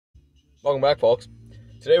Welcome back, folks.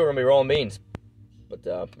 Today we're going to be rolling beans, but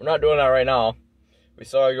we're not doing that right now. We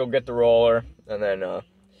saw I go get the roller, and then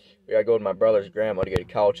we got to go to my brother's grandma to get a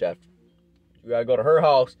couch after. We got to go to her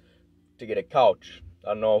house to get a couch. I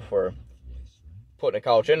don't know if we're putting a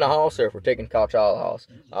couch in the house or if we're taking the couch out of the house.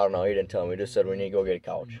 I don't know. He didn't tell me. He just said we need to go get a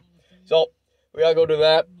couch. So we got to go do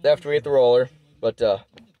that after we get the roller, but I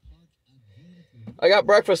got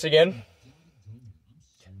breakfast again.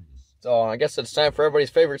 So I guess it's time for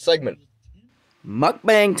everybody's favorite segment.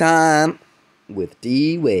 Mukbang time with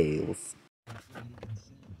D. Wales.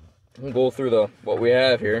 We'll go through what we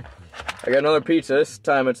have here. I got another pizza. This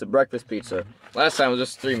time it's a breakfast pizza. Last time it was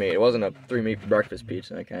just 3 meat. It wasn't a 3 meat breakfast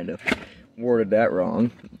pizza. I kind of worded that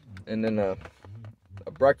wrong. And then a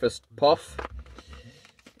breakfast puff.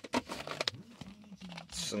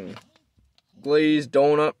 Some glazed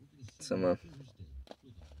donut. Some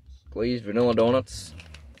glazed vanilla donuts.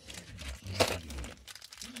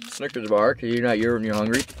 Snickers bar, because you're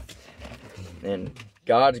hungry, and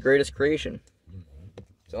God's greatest creation.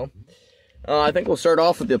 So, I think we'll start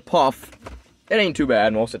off with the puff. It ain't too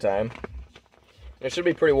bad most of the time. It should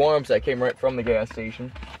be pretty warm, because I came right from the gas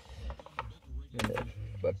station.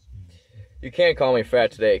 But you can't call me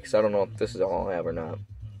fat today, because I don't know if this is all I'll have or not.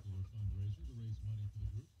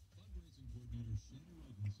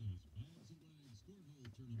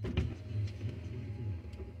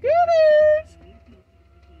 Goodies!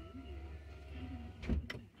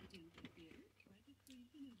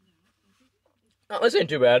 Oh, this ain't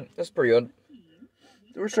too bad. That's pretty good.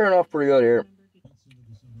 We're starting off pretty good here.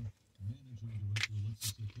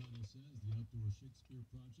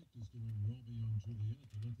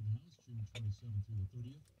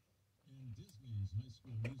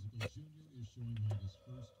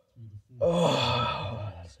 Oh.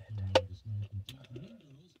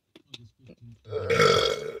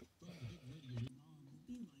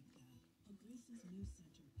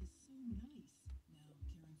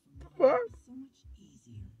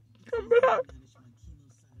 Come back.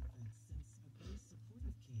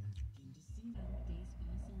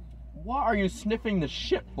 What are you sniffing the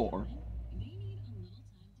shit for?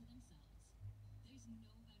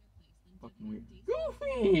 Fucking weird.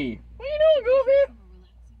 Goofy! What are you doing, Goofy?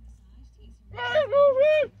 Hi,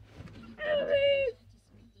 Goofy! Goofy!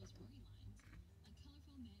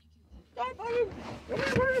 Stop, buddy! Come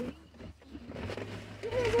here, buddy!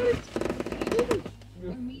 Come here, buddy!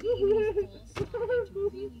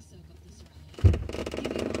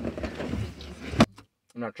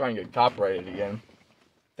 I'm not trying to get copyrighted again.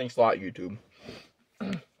 Thanks a lot, YouTube.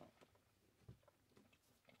 Well,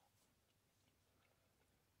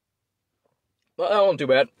 that wasn't too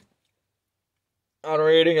bad. On a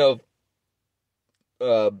rating of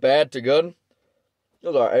bad to good, it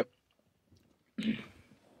was alright.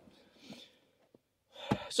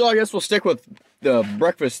 So I guess we'll stick with the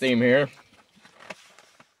breakfast theme here.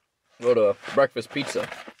 Go to breakfast pizza.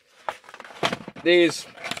 These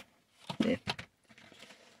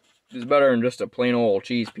is better than just a plain old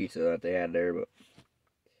cheese pizza that they had there, but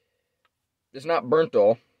it's not burnt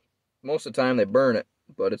though. Most of the time they burn it,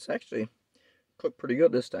 but it's actually cooked pretty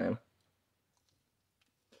good this time.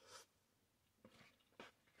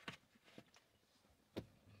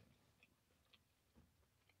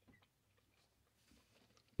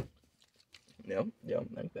 Yeah,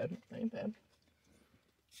 ain't bad, ain't bad.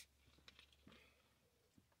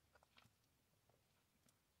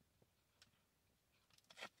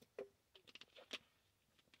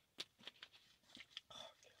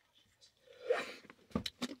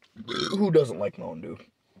 Who doesn't like Mountain Dew?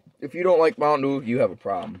 If you don't like Mountain Dew, you have a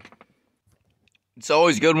problem. It's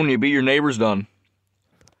always good when you beat your neighbors done.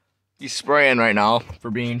 He's spraying right now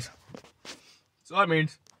for beans. So that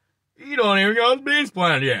means he don't even got his beans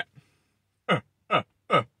planted yet.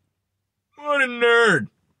 What a nerd.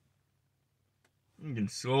 You can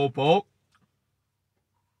slowpoke.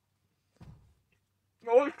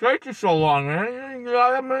 Oh, it takes you so long, man. You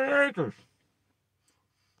got that many acres.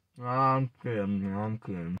 I'm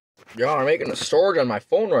kidding. Y'all are making a storage on my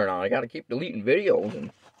phone right now. I gotta keep deleting videos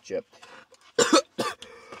and shit.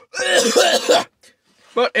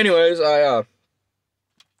 But anyways, I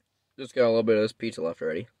just got a little bit of this pizza left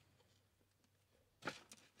already.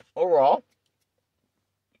 Overall,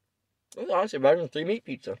 it was honestly better than 3 meat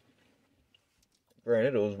pizza.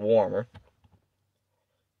 Granted, it was warmer.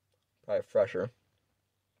 Probably fresher.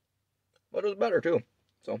 But it was better too.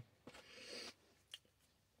 So,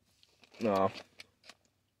 no.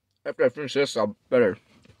 After I finish this, I'll better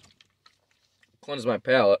cleanse my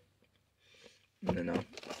palate. And then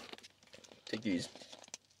take these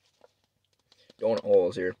donut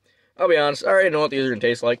holes here. I'll be honest, I already know what these are going to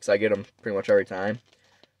taste like because I get them pretty much every time.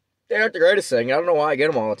 They aren't the greatest thing. I don't know why I get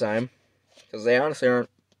them all the time. Because they honestly aren't.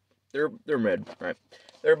 They're mid, right?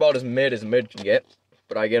 They're about as mid can get.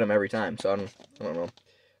 But I get them every time, so I don't know.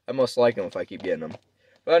 I must like them if I keep getting them.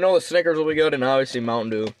 But I know the Snickers will be good, and obviously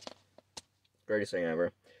Mountain Dew. Greatest thing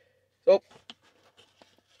ever. So,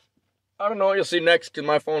 I don't know what you'll see next, because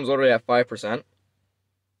my phone's literally at 5%.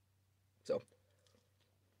 So,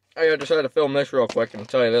 I decided to film this real quick and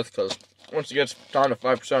tell you this, because once it gets down to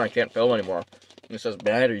 5%, I can't film anymore. And it says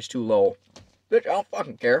battery's too low. Bitch, I don't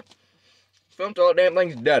fucking care. Film till that damn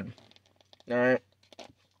thing's dead. Alright.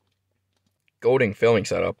 Goating filming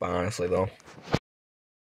setup, honestly, though.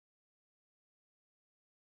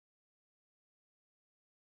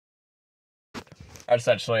 I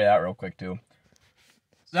decided to show you that real quick, too.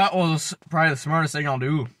 That was probably the smartest thing I'll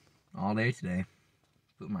do all day today.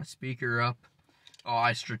 Put my speaker up. Oh,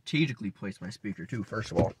 I strategically placed my speaker, too,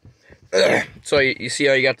 first of all. So, you see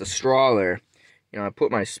how you got the straw there? You know, I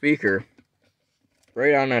put my speaker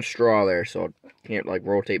right on that straw there, so it can't, like,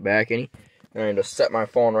 rotate back any. And I just set my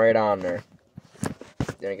phone right on there.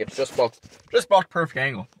 Then it gets just about the perfect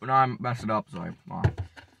angle. But now I messed it up, so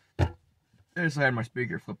I just had my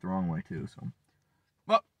speaker flipped the wrong way, too, so.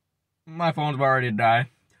 But, my phone's about ready to die.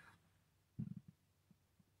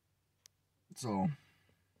 So,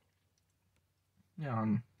 yeah,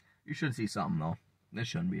 you should see something, though. This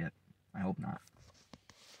shouldn't be it. I hope not.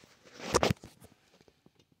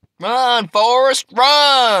 Run, Forrest,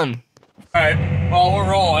 run! Alright, well,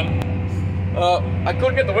 we're rolling. I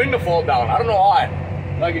couldn't get the wing to fold down. I don't know why.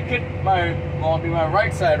 I could get my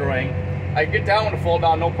right side ring. I could get that one to fold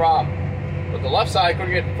down, no problem. But the left side, I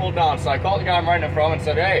couldn't get it to fold down. So I called the guy I'm riding it from and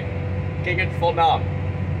said, hey, can't get it to fold down.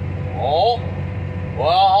 Oh, well,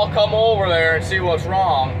 I'll come over there and see what's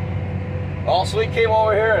wrong. Well, so he came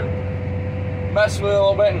over here and messed with it a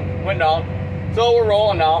little bit and went down. So we're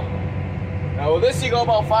rolling now. Now with this, you go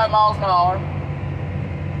about 5 miles an hour.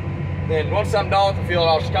 Then once I'm done with the field,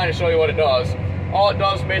 I'll just kind of show you what it does. All it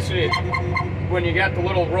does basically, when you got the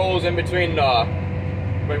little rows in between, like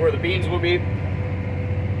where the beans would be,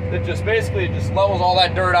 it just basically levels all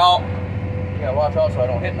that dirt out. You gotta watch out so I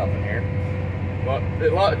don't hit nothing here. But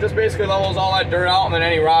it just basically levels all that dirt out, and then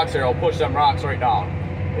any rocks there, it'll push them rocks right down.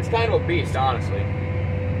 It's kind of a beast, honestly.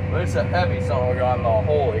 But it's a heavy son of a gun, though.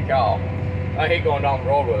 Holy cow. I hate going down the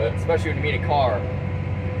road with it, especially when you meet a car.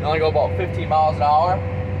 You only go about 15 miles an hour.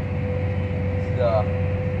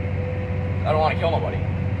 I don't want to kill nobody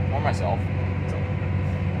or myself. So.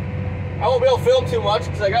 I won't be able to film too much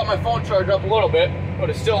because I got my phone charged up a little bit, but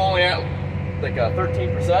it's still only at like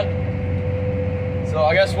 13%. So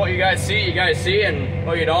I guess what you guys see, and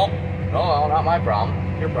what you don't, well, not my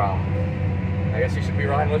problem, your problem. I guess you should be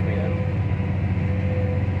riding with me then.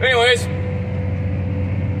 Anyways,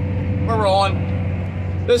 we're rolling.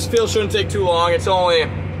 This field shouldn't take too long. It's only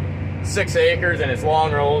 6 acres and it's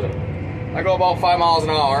long rows. I go about 5 miles an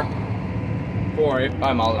hour. 5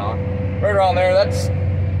 miles an hour. Right around there,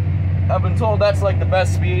 I've been told that's like the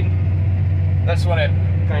best speed. That's when it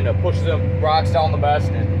kind of pushes the rocks down the best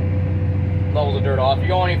and levels the dirt off. If you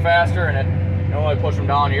go any faster and you don't really push them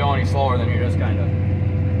down, you go any slower, then you're just kind of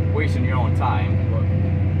wasting your own time. But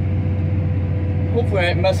hopefully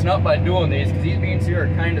I ain't messing up by doing these, because these beans here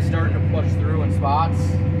are kind of starting to push through in spots.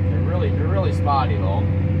 They're really spotty though.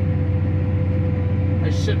 I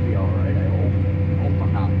should be alright, I hope. I hope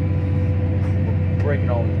I'm not breaking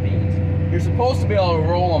all these beans. You're supposed to be able to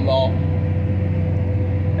roll them though.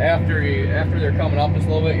 After they're coming up just a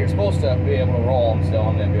little bit, you're supposed to be able to roll them still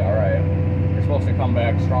and then be alright. You're supposed to come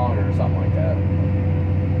back stronger or something like that.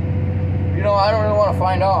 You know, I don't really want to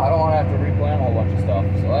find out. I don't want to have to replant a whole bunch of stuff.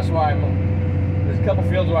 So that's why there's a couple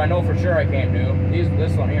fields where I know for sure I can't do.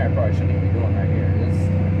 This one here I probably shouldn't even be doing right here. This is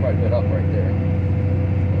quite a bit up right there.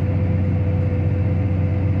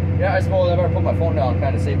 Yeah, I suppose I better put my phone down and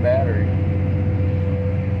kind of save battery.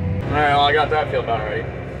 Alright, well, I got that field done already.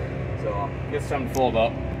 So, it's time to fold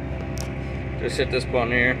up. Just hit this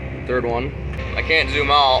button here, third one. I can't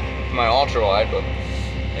zoom out with my ultra wide, but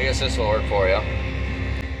I guess this will work for you.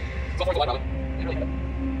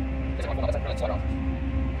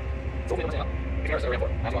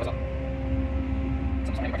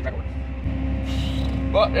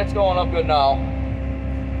 But it's going up good now.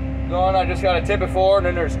 I just gotta tip it forward, and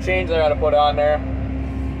then there's chains I gotta put on there.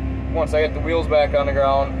 Once I get the wheels back on the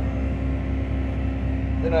ground,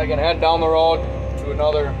 then I can head down the road to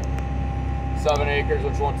another 7 acres,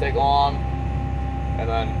 which won't take long. And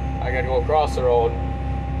then I gotta go across the road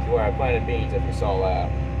to where I planted beans, if you saw that.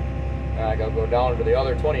 And I gotta go down to the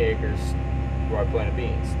other 20 acres where I planted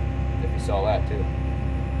beans, if you saw that too.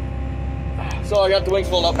 So I got the wings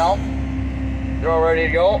folded up now. They're all ready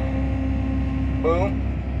to go. Boom.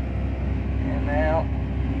 Now,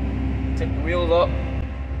 take the wheels up.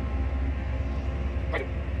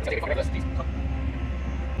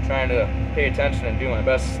 Trying to pay attention and do my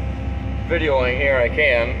best videoing here I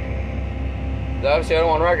can. Obviously I don't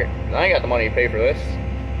want to wreck it. I ain't got the money to pay for this.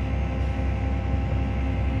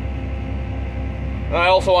 And I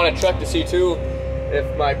also want to check to see too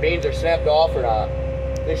if my beans are snapped off or not.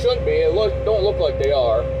 They shouldn't be. It don't look like they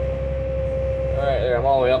are. Alright, there, I'm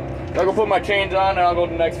all the way up. I'll go put my chains on and I'll go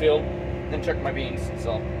to the next field and check my beans.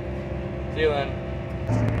 So, see you then.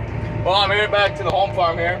 Well, I'm headed back to the home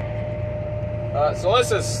farm here. So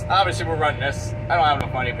this is, obviously we're running this. I don't have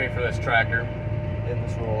enough money to pay for this tractor and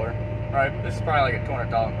this roller. Right, this is probably like a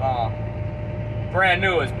 $200,000, brand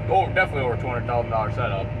new is definitely over $200,000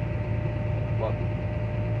 setup. But,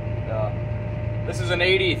 this is an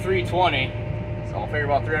 8320, so I'll figure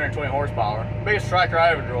about 320 horsepower. Biggest tractor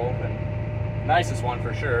I ever drove, and nicest one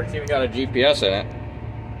for sure. It's even got a GPS in it.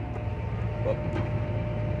 But,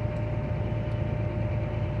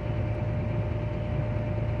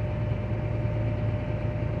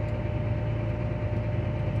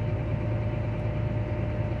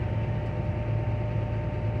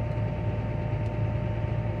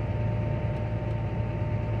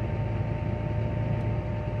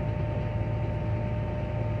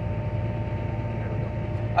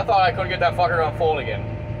 I thought I couldn't get that fucker to unfold again.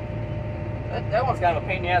 That one's kind of a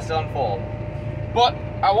pain in the ass to unfold. But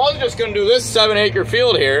I was just going to do this 7-acre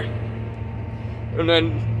field here. And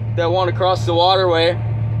then that one across the waterway,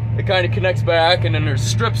 it kind of connects back, and then there's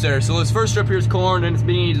strips there. So this first strip here is corn, then it's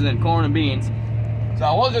beans, and then corn and beans. So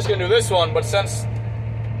I was just going to do this one, but since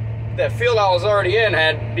that field I was already in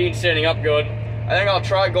had beans standing up good, I think I'll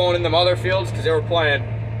try going in them other fields because they were planted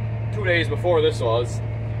 2 days before this was.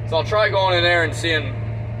 So I'll try going in there and seeing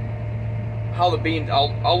how the beans,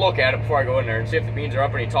 I'll look at it before I go in there and see if the beans are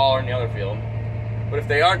up any taller in the other field. But if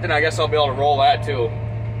they aren't, then I guess I'll be able to roll that too,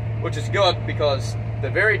 which is good because the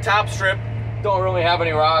very top strip don't really have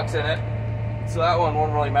any rocks in it, so that one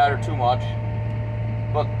won't really matter too much.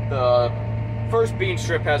 But the first bean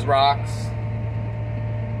strip has rocks,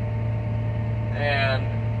 and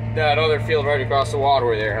that other field right across the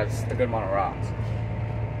waterway there has a good amount of rocks.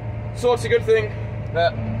 So it's a good thing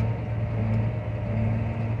that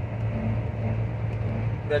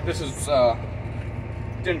this is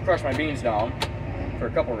didn't crush my beans down for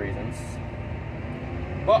a couple reasons.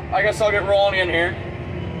 But I guess I'll get rolling in here.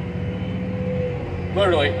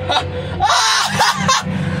 Literally. I'm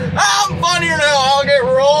funnier now. I'll get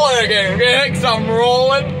rolling again. Okay, because I'm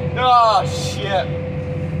rolling. Oh shit.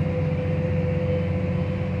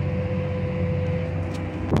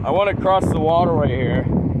 I want to cross the waterway here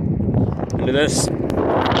into this,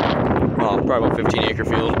 well, probably about 15-acre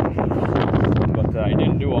field. But I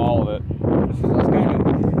didn't do all of it. I was kind of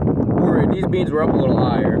worried. These beans were up a little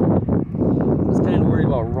higher. I was kind of worried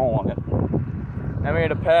about rolling it. I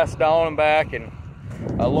made a pass down and back, and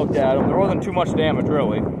I looked at them. There wasn't too much damage,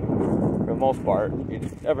 really, for the most part.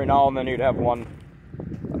 Every now and then you'd have one,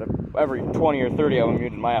 every 20 or 30 of them, you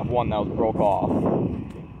might have one that was broke off.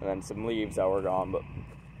 And then some leaves that were gone. But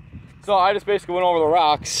so I just basically went over the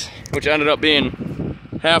rocks, which ended up being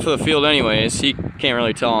half of the field anyways. You can't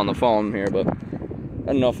really tell on the phone here, but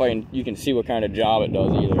I don't know if you can see what kind of job it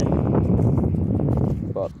does either.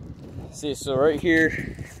 But see, so right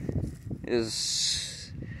here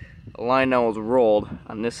is a line that was rolled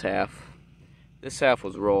on this half. This half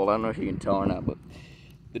was rolled. I don't know if you can tell or not, but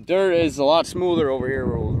the dirt is a lot smoother over here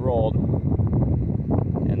where it was rolled.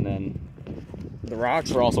 And then the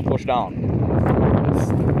rocks were also pushed down.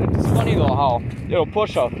 It's funny though how it'll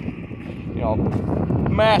push a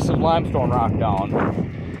massive limestone rock down.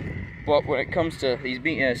 But when it comes to these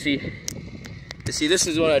beans, see, this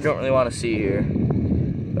is what I don't really want to see here.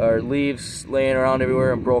 Our leaves laying around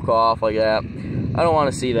everywhere and broke off like that. I don't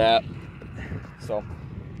want to see that. So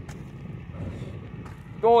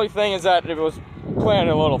the only thing is that if it was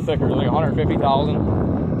planted a little thicker, like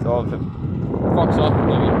 150,000. So if it fucks up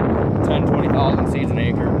maybe 10, 20,000 seeds an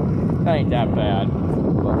acre, that ain't that bad.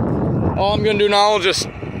 But all I'm gonna do now is just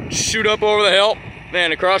shoot up over the hill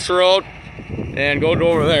and across the road and go to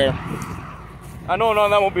over there. I know none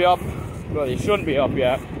of them will be up, but they shouldn't be up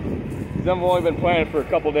yet. Them have only been planted for a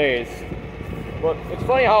couple days. But it's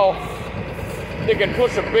funny how they can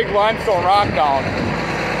push a big limestone rock down,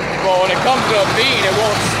 but when it comes to a bean, it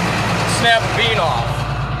won't snap a bean off.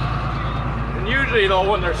 And usually though,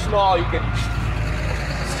 when they're small, you can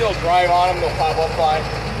still drive on them, they'll pop up fine.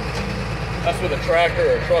 That's with a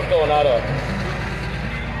tractor or a truck though, not a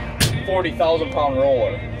 40,000-pound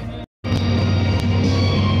roller.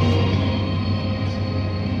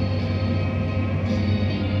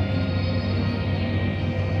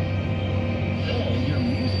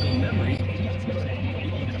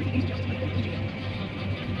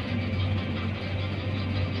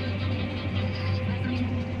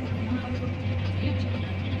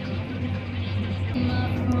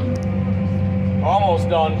 almost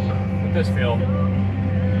done with this field.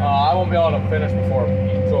 I won't be able to finish before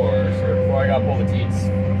chores or before I got to pull the teats.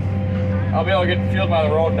 I'll be able to get the field by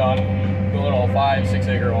the road done, the little 5-6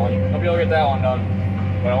 acre one. I'll be able to get that one done,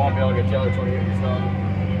 but I won't be able to get the other 20 acres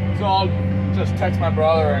done. So I'll just text my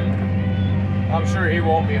brother, and I'm sure he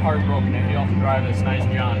won't be heartbroken if he'll have to drive this nice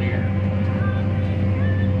John Deere.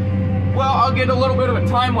 Well, I'll get a little bit of a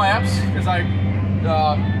time lapse because I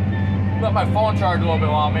let my phone charge a little bit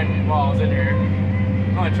while I was in here.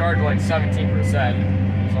 I'm only charged like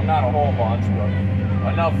 17%, so not a whole bunch, but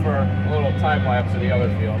enough for a little time lapse of the other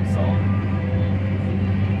field. So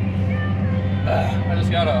I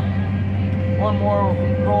just got one more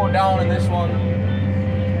row down in this one.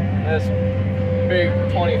 This big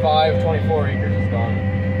 25, 24 acres is done.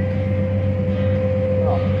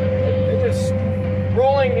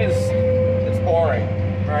 Rolling it's boring,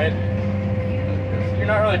 right? You're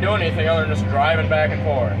not really doing anything other than just driving back and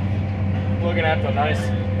forth, looking at the nice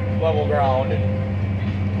level ground and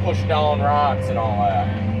push down rocks and all that.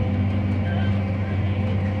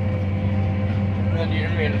 And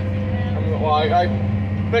I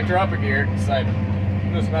picked her up a gear because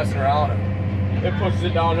I'm just messing around, and it pushes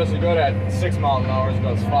it down just as good at 6 miles an hour as it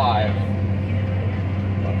does 5.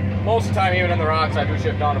 But most of the time, even in the rocks, I do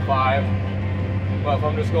shift down to 5. But if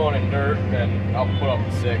I'm just going in dirt, then I'll put up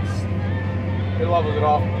to 6. It levels it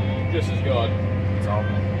off just as good. So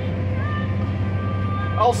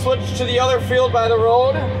I'll switch to the other field by the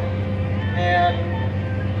road, and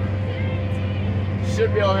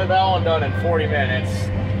should be able to get that one done in 40 minutes.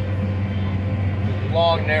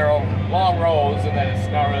 Long, narrow, long rows, and then it's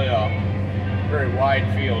not really a very wide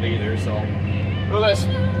field either. So with this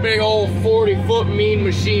big old 40-foot mean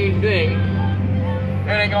machine thing,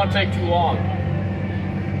 it ain't gonna take too long.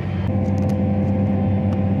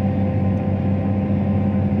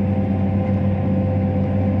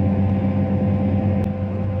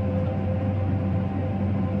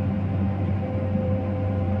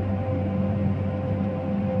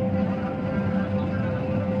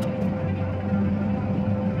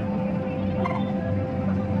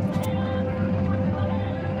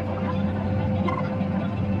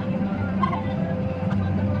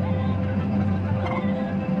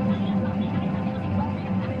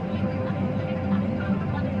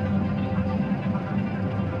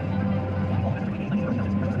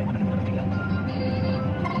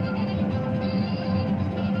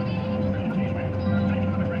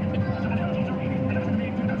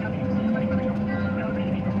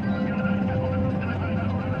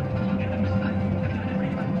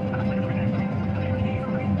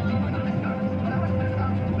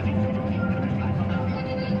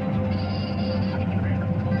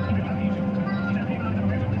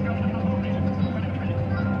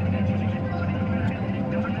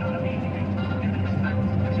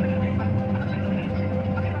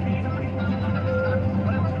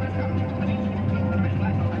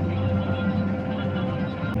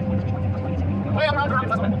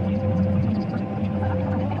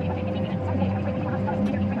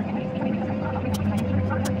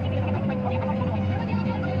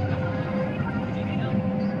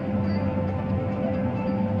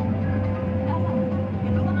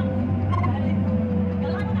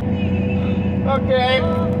 Okay,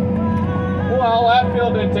 well, that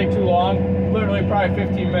field didn't take too long, literally probably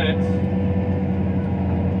 15 minutes.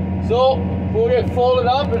 So we'll get folded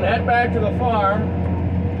up and head back to the farm.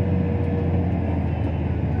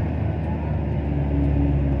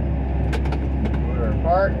 Put her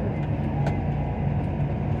apart.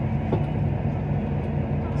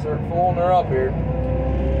 Start folding her up here.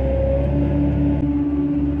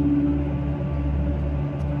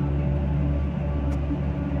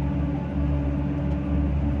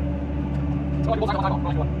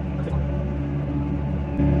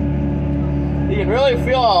 You can really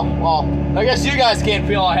feel, well, I guess you guys can't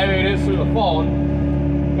feel how heavy it is through the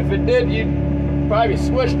phone. If it did, you'd probably be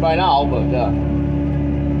squished by now, but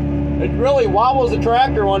it really wobbles the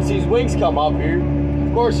tractor once these wings come up here.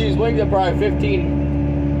 Of course, these wings are probably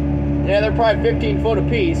 15, yeah, they're probably 15 foot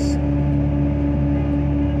apiece.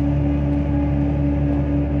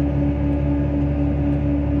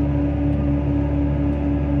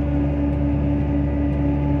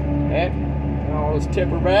 Let's tip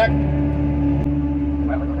her back. And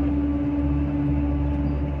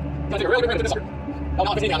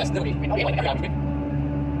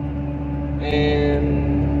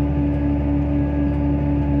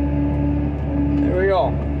there we go.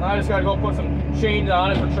 Now I just gotta go put some chains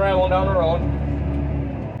on it for traveling down the road.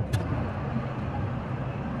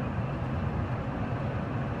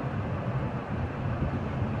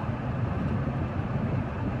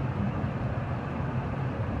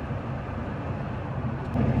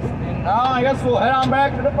 Now I guess we'll head on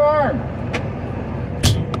back to the farm.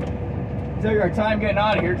 Take our time getting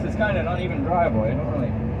out of here because it's kind of an uneven driveway. I don't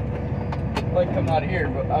really like coming out of here,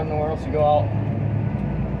 but I don't know where else to go out.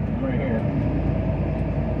 Right here.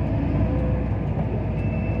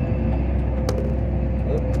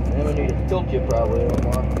 I'm gonna need to tilt you probably a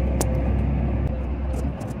little more.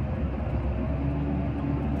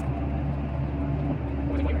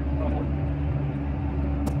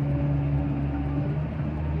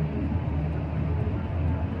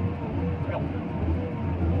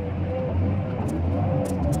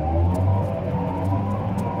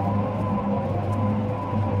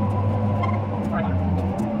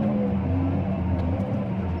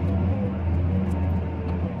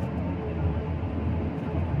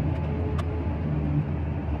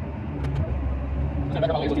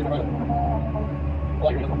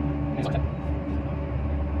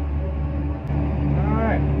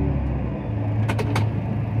 Alright.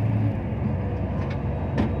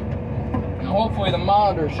 Now hopefully the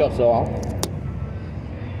monitor shuts off.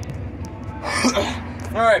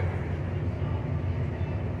 Alright.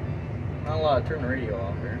 I'll turn the radio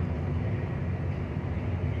off here.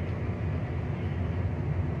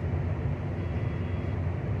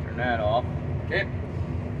 Turn that off. Okay.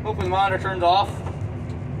 Hopefully the monitor turns off.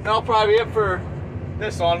 That'll probably be it for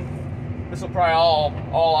this one. This will probably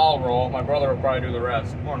all I'll roll. My brother will probably do the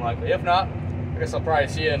rest, more than likely. If not, I guess I'll probably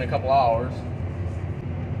see you in a couple hours.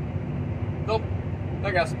 Nope.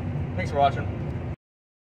 I guess. Thanks for watching.